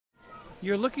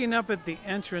You're looking up at the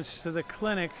entrance to the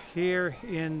clinic here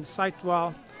in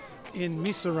Saitual in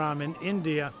Mizoram in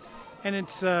India. And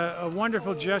it's a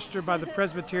wonderful gesture by the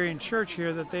Presbyterian Church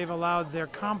here that they've allowed their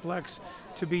complex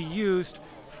to be used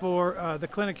for the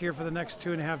clinic here for the next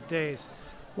 2.5 days.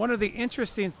 One of the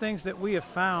interesting things that we have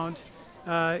found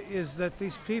is that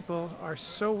these people are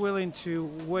so willing to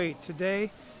wait.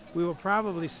 Today we will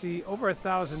probably see over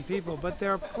 1,000 people, but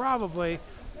there are probably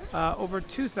over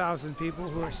 2,000 people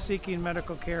who are seeking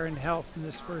medical care and health in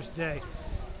this first day.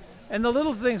 And the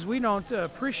little things we don't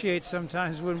appreciate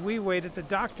sometimes when we wait at the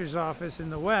doctor's office in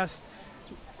the West,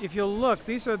 if you'll look,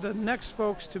 these are the next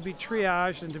folks to be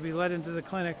triaged and to be led into the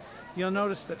clinic. You'll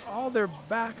notice that all their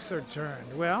backs are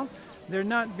turned. Well, they're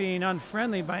not being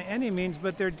unfriendly by any means,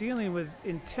 but they're dealing with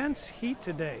intense heat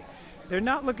today. They're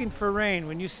not looking for rain.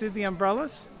 When you see the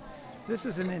umbrellas, this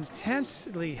is an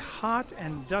intensely hot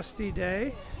and dusty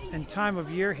day and time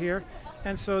of year here,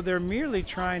 and so they're merely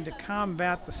trying to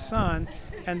combat the sun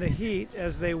and the heat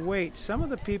as they wait. Some of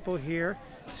the people here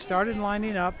started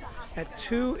lining up at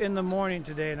 2 in the morning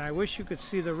today, and I wish you could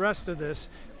see the rest of this.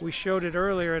 We showed it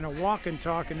earlier in a walk and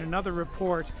talk in another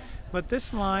report, but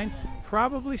this line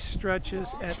probably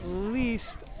stretches at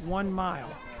least 1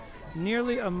 mile.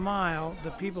 Nearly a mile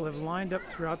the people have lined up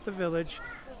throughout the village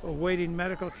awaiting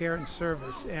medical care and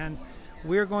service, and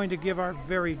we're going to give our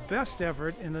very best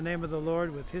effort in the name of the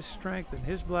Lord with His strength and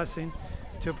His blessing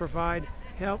to provide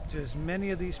help to as many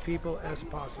of these people as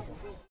possible.